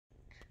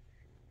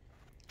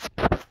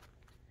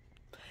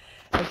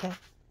Okay.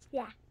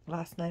 Yeah.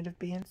 Last night of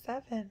being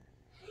 7.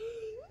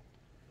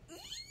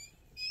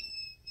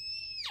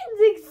 I'm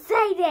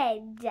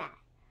excited.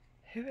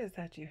 Who is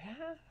that you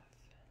have?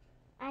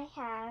 I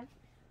have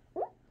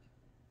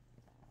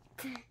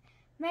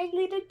my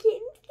little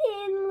kitten,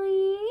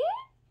 Kennleigh.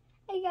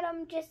 I got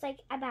him just like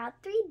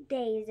about 3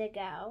 days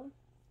ago.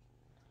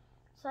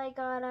 So I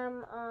got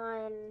him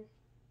on,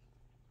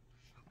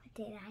 what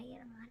day did I get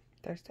him on?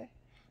 Thursday.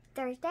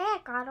 I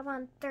got him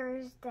on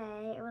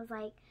Thursday. It was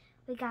like,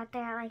 we got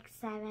there at like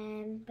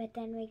 7, but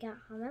then we got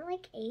home at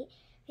like 8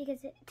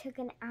 because it took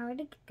an hour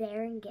to get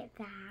there and get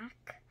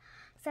back.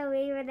 So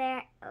we were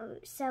there,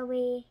 so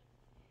we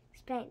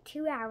spent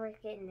 2 hours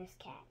getting this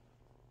cat.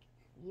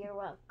 You're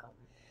welcome.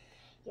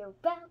 You're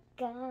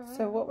welcome.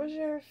 So what was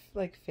your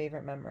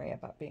favorite memory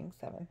about being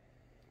 7?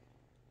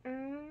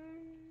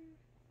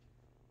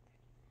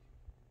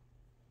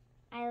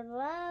 I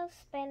love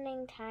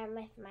spending time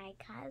with my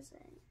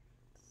cousins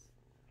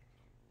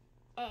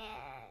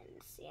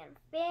and seeing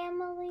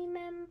family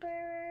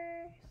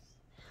members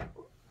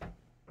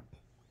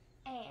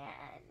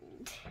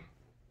and,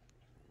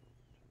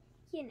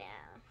 you know.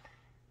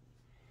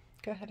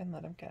 Go ahead and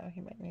let him go.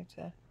 He might need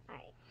to. All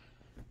right.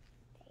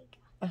 There you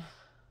go.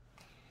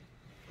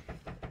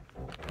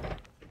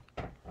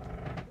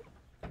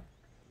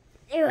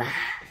 Ew.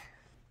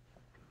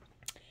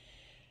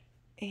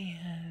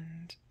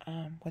 And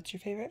what's your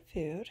favorite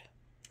food?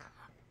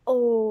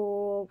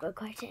 Oh, good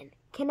question.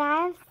 Can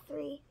I have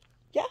 3?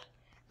 Yeah.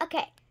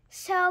 Okay,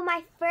 so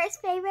my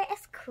first favorite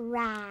is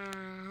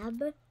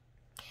crab.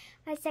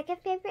 My second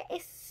favorite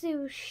is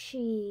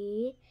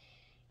sushi.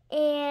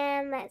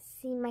 And let's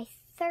see, my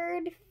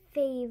third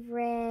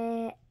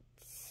favorite,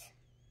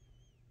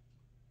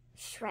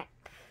 shrimp.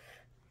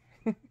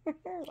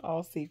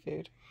 All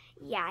seafood.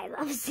 Yeah, I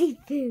love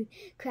seafood.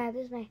 Crab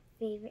is my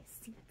favorite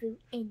seafood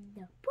in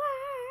the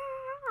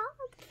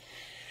world.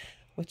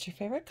 What's your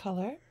favorite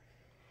color?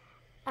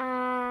 Can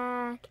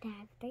I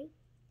have 3?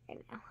 Or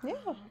no?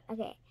 Yeah.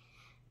 Okay.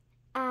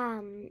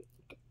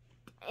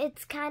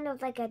 It's kind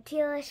of like a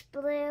tealish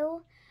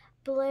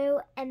blue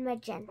and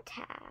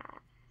magenta.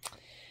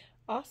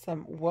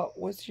 Awesome. What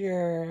was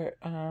your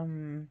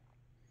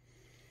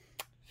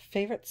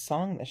favorite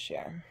song this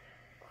year?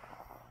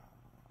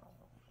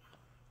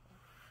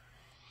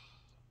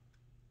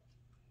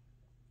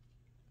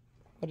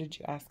 What did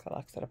you ask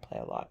Alexa to play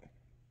a lot?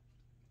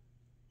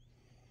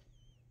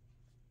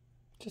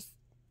 Just,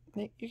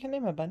 you can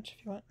name a bunch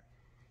if you want.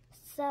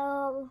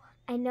 So,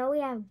 I know we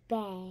have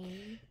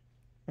Bang.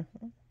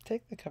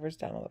 Take the covers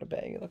down a little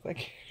bit. You look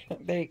like,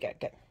 there you go,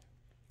 good.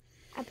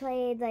 I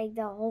played like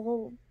the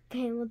whole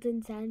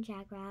Hamilton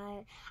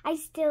soundtrack. I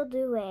still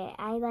do it.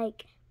 I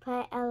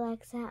put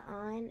Alexa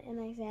on and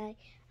I say,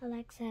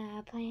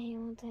 Alexa, play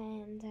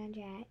Hamilton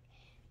soundtrack.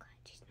 God,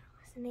 she's not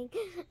listening.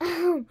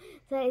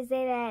 So I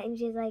say that and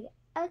she's like,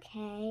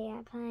 okay,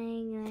 I'm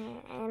playing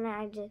it. And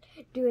I just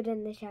do it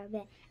in the shower.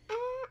 But,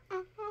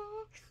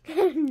 I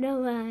don't know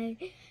why.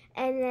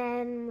 And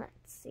then, let's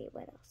see,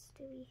 what else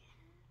do we have?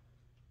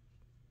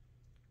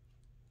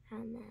 I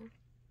don't know.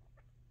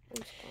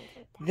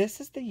 This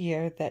is the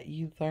year that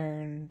you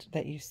learned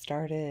that you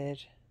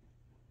started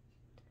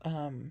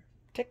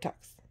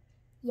TikToks.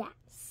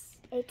 Yes,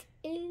 it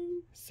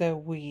is. So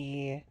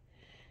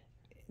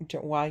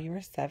while you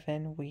were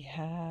 7, we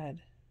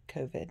had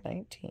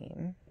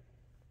COVID-19.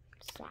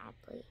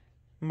 Sadly.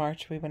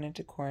 March, we went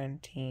into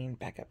quarantine.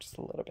 Back up just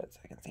a little bit so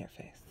I can see your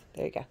face.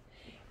 There you go.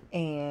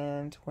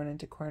 And went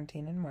into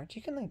quarantine in March.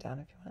 You can lay down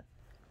if you want.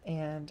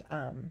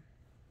 And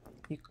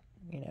you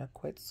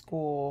quit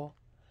school.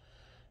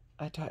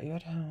 I taught you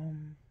at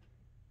home.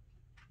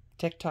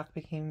 TikTok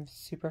became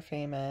super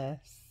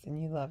famous, and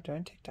you love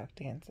doing TikTok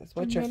dances.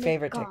 What's your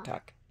favorite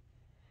TikTok?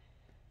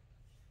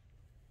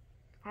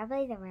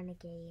 Probably the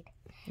Renegade.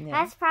 Yeah.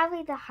 That's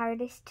probably the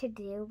hardest to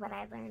do, but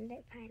I learned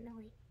it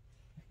finally.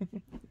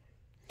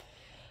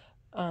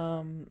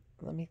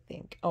 Let me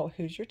think. Oh,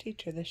 who's your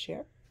teacher this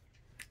year?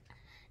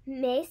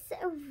 Miss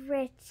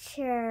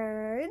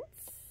Richards.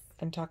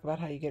 And talk about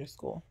how you go to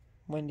school.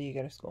 When do you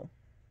go to school?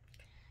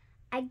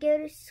 I go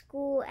to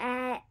school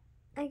I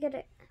go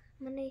to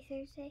Monday,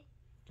 Thursday?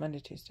 Monday,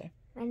 Tuesday.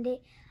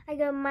 Monday. I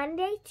go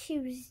Monday,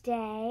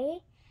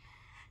 Tuesday.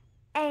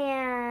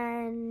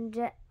 And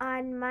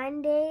on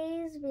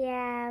Mondays we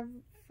have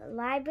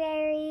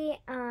library.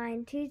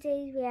 On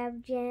Tuesdays we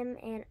have gym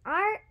and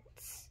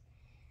arts.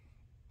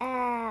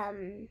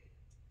 And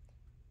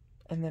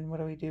then what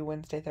do we do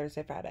Wednesday,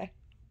 Thursday, Friday?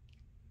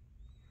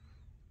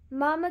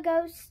 Mama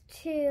goes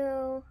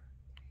to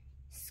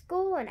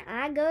school and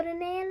I go to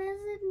Nana's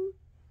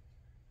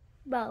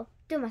and,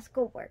 do my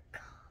schoolwork.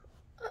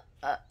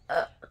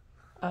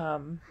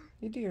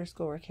 You do your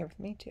schoolwork here with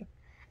me too.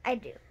 I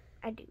do.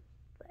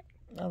 But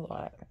a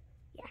lot.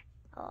 Yeah,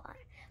 a lot.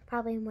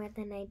 Probably more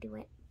than I do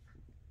it.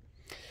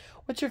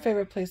 What's your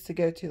favorite place to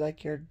go to?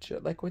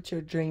 What's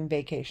your dream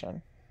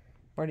vacation?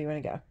 Where do you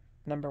want to go?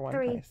 Number 1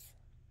 place.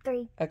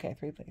 3. Okay,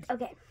 3 places.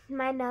 Okay,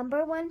 my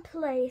number 1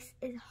 place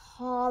is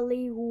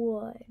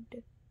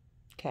Hollywood.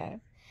 Okay.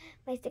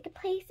 My second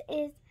place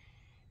is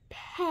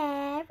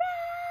Paris.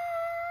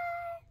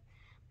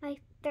 My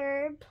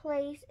third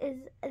place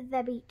is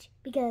the beach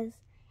because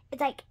it's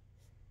like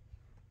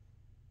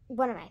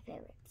one of my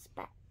favorites.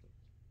 But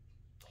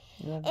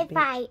if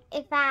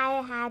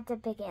I had to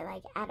pick it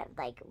like out of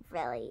like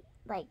really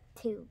like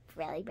two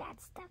really bad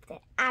stuff, then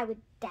I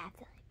would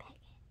definitely pick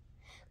it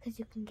because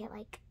you can get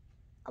like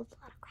a lot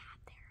of crab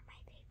there. My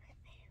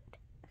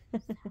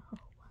favorite food.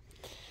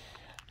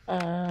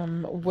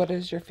 So. What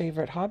is your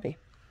favorite hobby?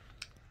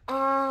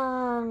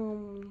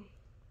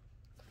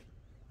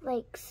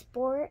 Like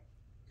sport.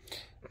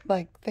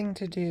 Like thing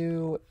to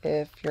do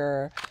if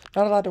you're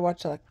not allowed to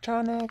watch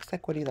electronics.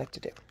 Like, what do you like to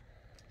do?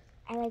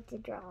 I like to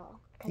draw.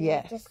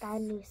 Yes. I just got a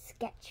new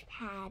sketch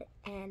pad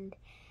and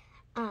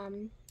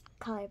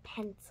colored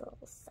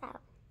pencils. So.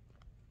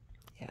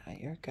 Yeah,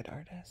 you're a good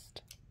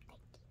artist. Thank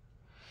you.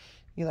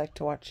 You like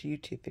to watch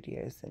YouTube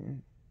videos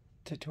and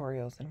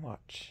tutorials and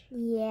watch.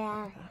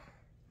 Yeah.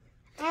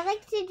 I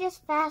like to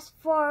just fast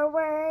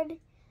forward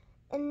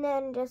and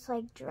then just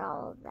like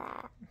draw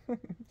that.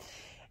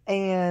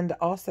 And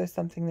also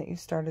something that you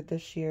started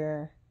this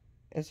year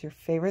is your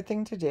favorite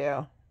thing to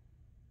do.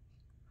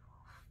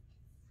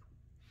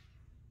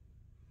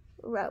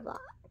 Roblox.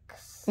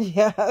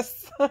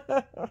 Yes.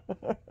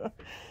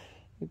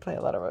 You play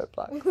a lot of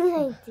Roblox.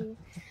 I do.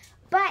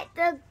 But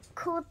the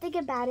cool thing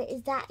about it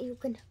is that you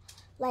can,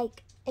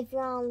 like, if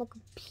you're on the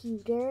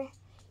computer,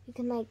 you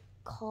can, like,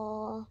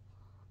 call,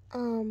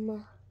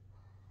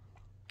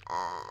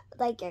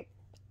 like, your...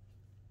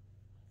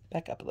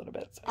 Back up a little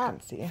bit so I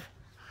can see you.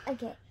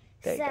 Okay.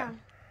 There you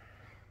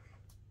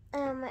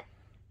go.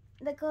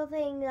 The cool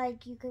thing,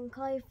 like, you can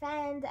call your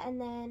friends and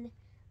then,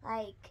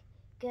 like,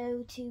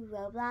 go to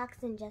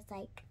Roblox and just,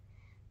 like,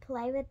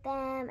 play with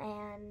them,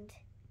 and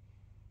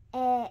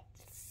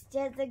it's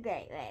just a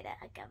great way to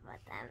hook up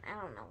with them. I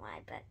don't know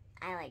why, but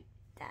I like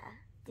to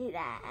do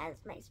that as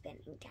my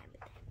spending time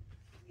with them.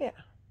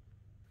 Yeah.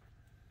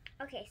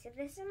 Okay, so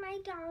this is my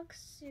dog,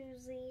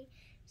 Susie.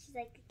 She's,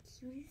 like, the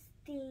cutest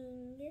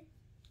thing.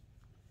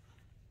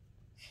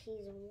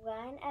 She's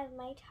one of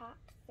my top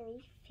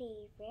 3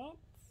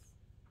 favorites.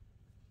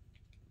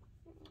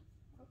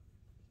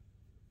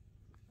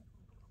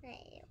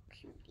 Hey, little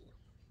cutie.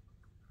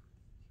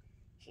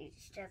 She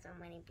just doesn't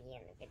want to be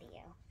in the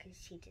video because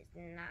she does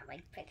not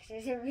like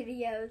pictures or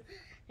videos.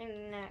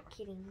 I'm not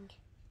kidding.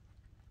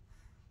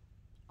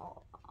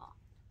 Oh,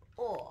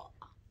 oh,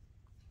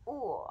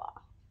 oh.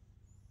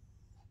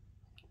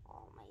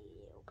 Oh, my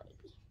little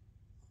baby.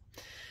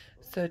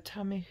 So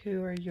tell me,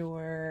 who are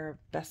your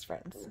best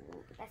friends?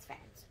 Ooh, best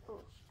friends.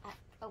 Ooh.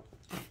 Oh.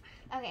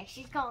 Okay,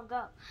 she's gonna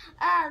go.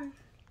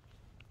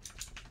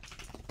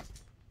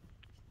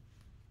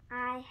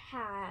 I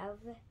have.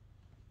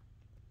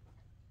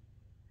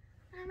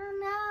 I don't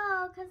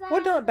know, cause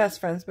Well, not best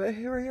friends, but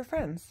who are your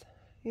friends?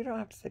 You don't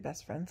have to say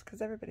best friends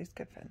because everybody's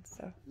good friends.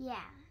 So.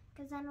 Yeah,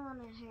 cause I don't want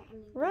to hurt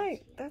anyone.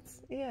 Right.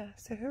 That's yeah.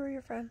 So who are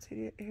your friends?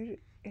 Who do you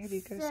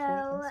go to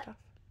school with and stuff?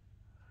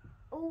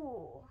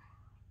 Ooh.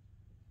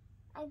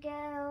 I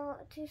go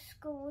to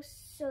school with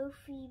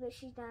Sophie, but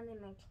she's not in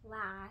my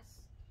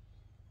class.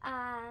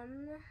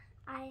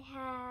 I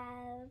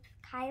have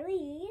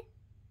Kylie,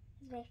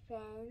 who's my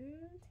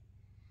friend.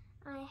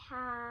 I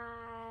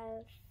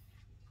have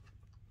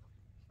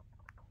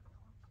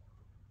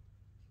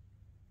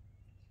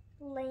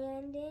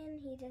Landon.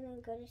 He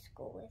doesn't go to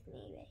school with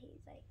me, but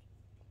he's like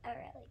a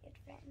really good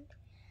friend.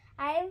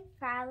 I've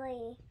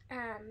probably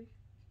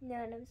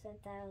known him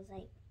since I was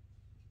like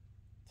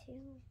 2,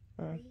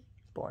 3.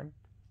 Born.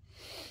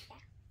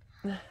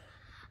 Yeah.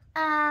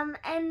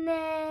 And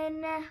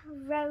then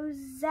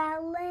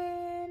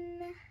Rosellen.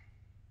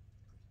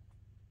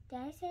 Did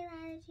I say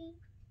Latitude?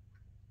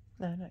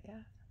 No, not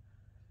yet.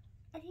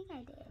 I think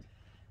I did.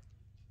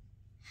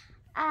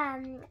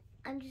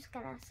 I'm just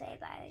gonna say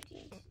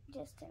Latitude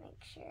just to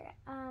make sure.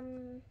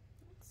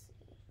 Let's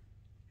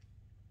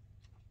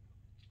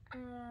see.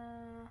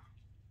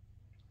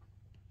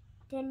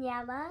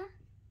 Daniela,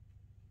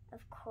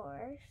 of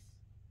course.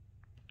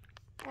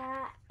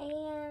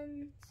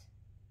 And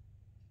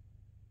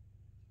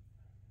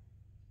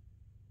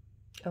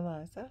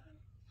Eliza.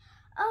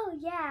 oh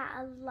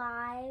yeah,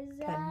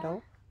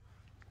 Eliza.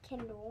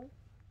 Kendall.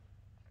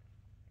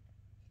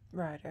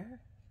 Ryder.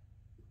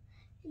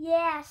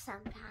 Yeah,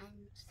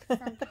 sometimes.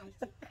 Sometimes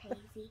it's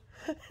crazy.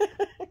 Who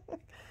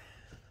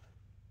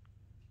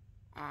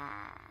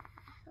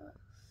else?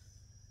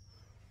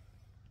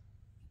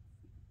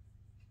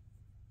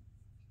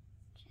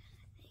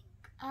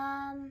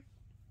 Trying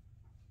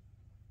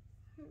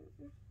to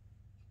think.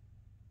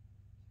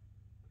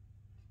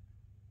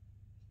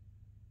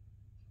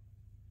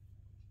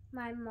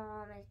 My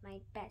mom is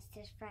my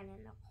bestest friend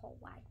in the whole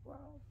wide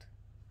world.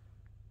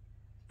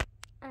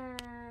 I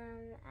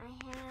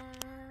have...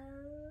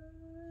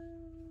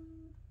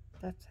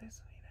 That's so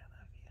sweet. I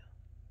love you.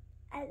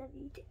 I love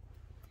you too.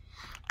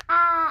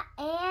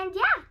 And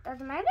yeah,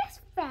 those are my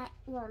best friends.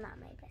 Well, not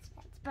my best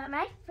friends, but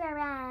my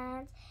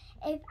friends.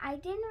 If I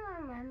didn't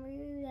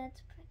remember,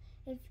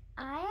 if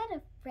I had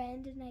a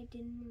friend and I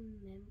didn't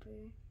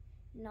remember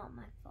not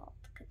my fault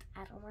because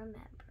I don't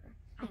remember.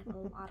 I have a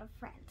lot of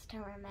friends to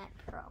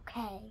remember,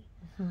 okay?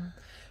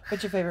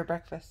 What's your favorite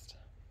breakfast?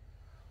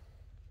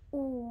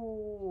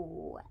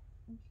 Ooh,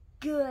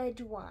 good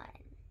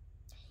one.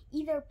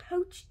 Either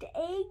poached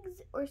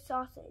eggs or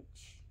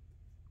sausage.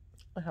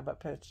 How about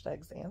poached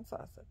eggs and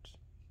sausage?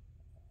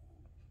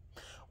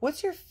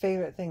 What's your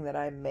favorite thing that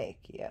I make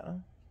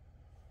you?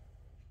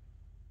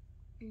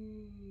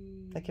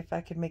 Like if I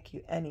could make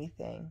you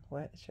anything,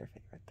 what's your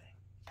favorite thing?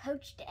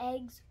 Poached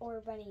eggs or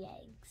bunny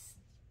eggs.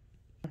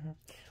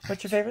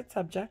 What's your favorite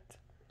subject?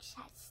 Just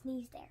had to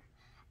sneeze there.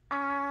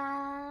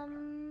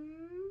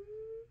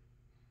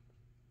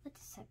 What's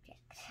the subject?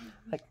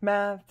 Like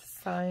math,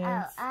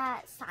 science,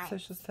 Science.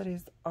 social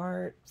studies,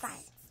 art.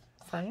 Science.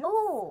 Science?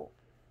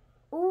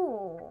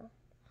 Ooh.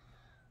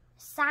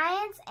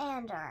 Science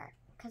and art,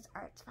 because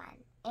art's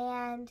fun.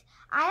 And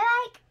I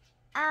like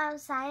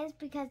science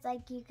because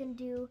like you can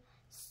do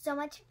so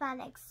much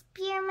fun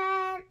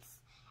experiments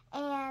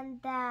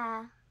and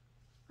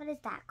what is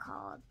that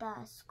called?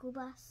 The school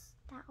bus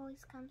that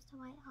always comes to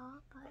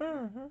Whitehall.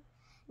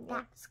 But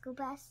that school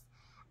bus,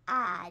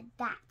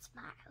 that's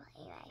my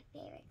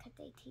favorite because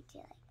they teach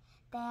you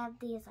they have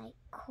these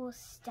cool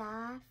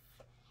stuff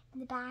in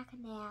the back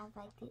and they have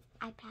these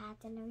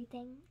iPads and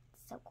everything.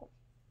 It's so cool.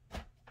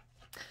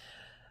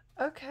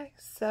 Okay,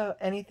 so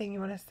anything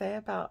you want to say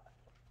about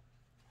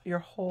your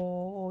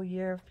whole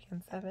year of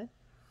being 7?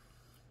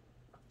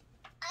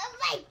 Oh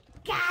my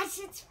gosh,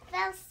 it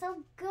feels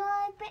so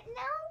good, but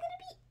now I'm going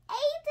to be 8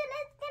 and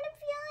it's going to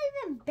feel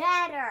even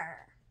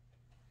better.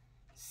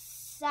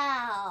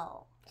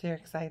 So you're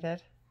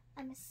excited?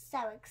 I'm so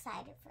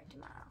excited for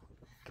tomorrow.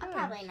 Good. I'm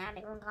probably not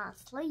even going to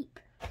sleep.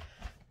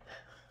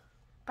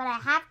 But I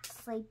have to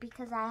sleep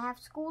because I have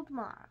school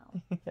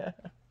tomorrow. Yeah.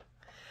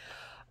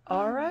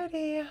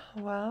 Alrighty,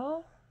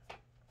 well.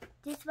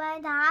 Just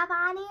wanted to hop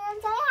on here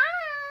and say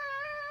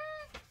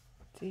hi.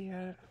 Do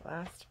your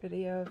last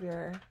video of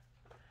you're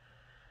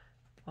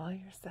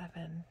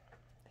 7.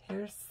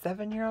 Here's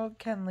 7-year-old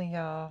Kennleigh,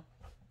 y'all.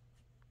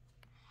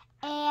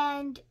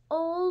 And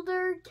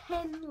older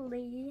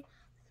Kennleigh,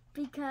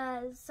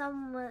 because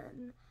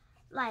someone,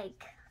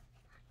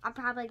 I'm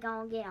probably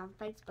going to get on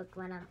Facebook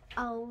when I'm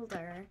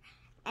older.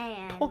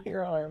 And Pull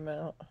your arm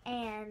out.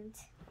 And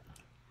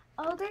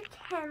older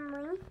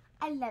Kennleigh,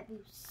 I love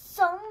you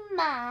so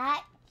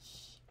much.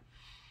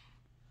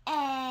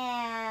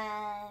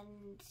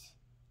 And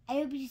I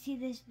hope you see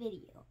this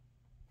video.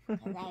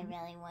 Because I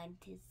really want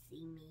to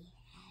see me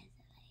as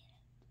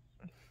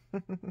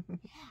a later.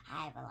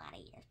 I have a lot of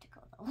years to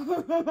go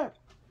though.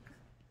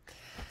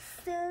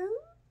 So,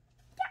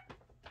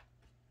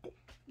 yeah.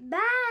 Bye.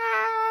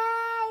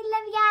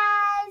 Love you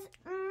guys.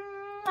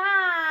 Mwah.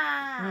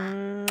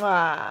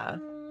 Mwah.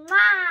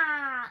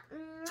 Mwah.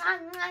 Mwah,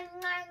 mwah,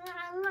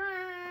 mwah,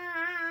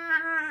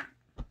 mwah.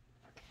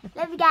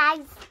 Love you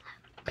guys.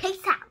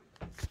 Peace out.